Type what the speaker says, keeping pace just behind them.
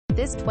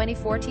This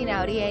 2014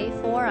 Audi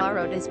A4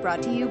 Allroad is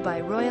brought to you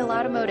by Royal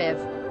Automotive.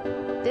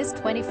 This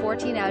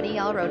 2014 Audi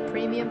Allroad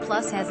Premium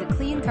Plus has a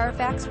clean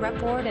Carfax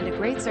report and a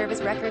great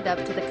service record up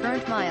to the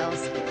current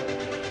miles.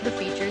 The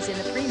features in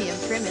the premium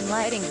trim and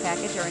lighting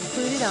package are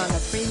included on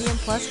the Premium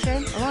Plus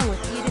trim, along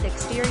with heated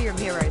exterior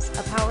mirrors,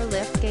 a power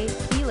liftgate,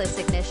 keyless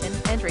ignition,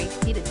 entry,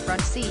 heated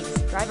front seats,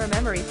 driver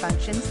memory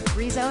functions,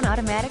 3-zone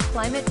automatic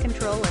climate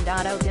control and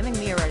auto-dimming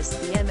mirrors.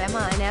 The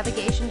MMI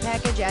navigation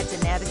package adds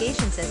a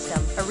navigation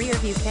system, a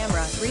rear-view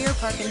camera, rear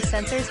parking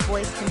sensors,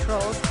 voice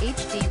controls,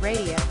 HD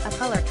radio, a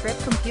color trip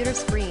computer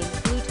screen,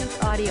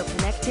 Bluetooth audio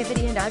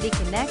connectivity and Audi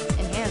Connect,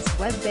 enhanced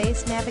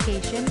web-based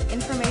navigation,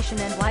 information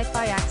and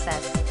Wi-Fi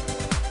access.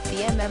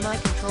 The MMI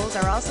controls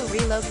are also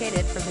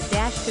relocated from the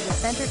dash to the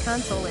center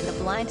console in the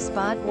blind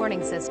spot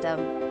warning system.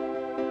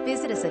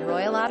 Visit us at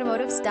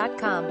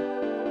royalautomotives.com.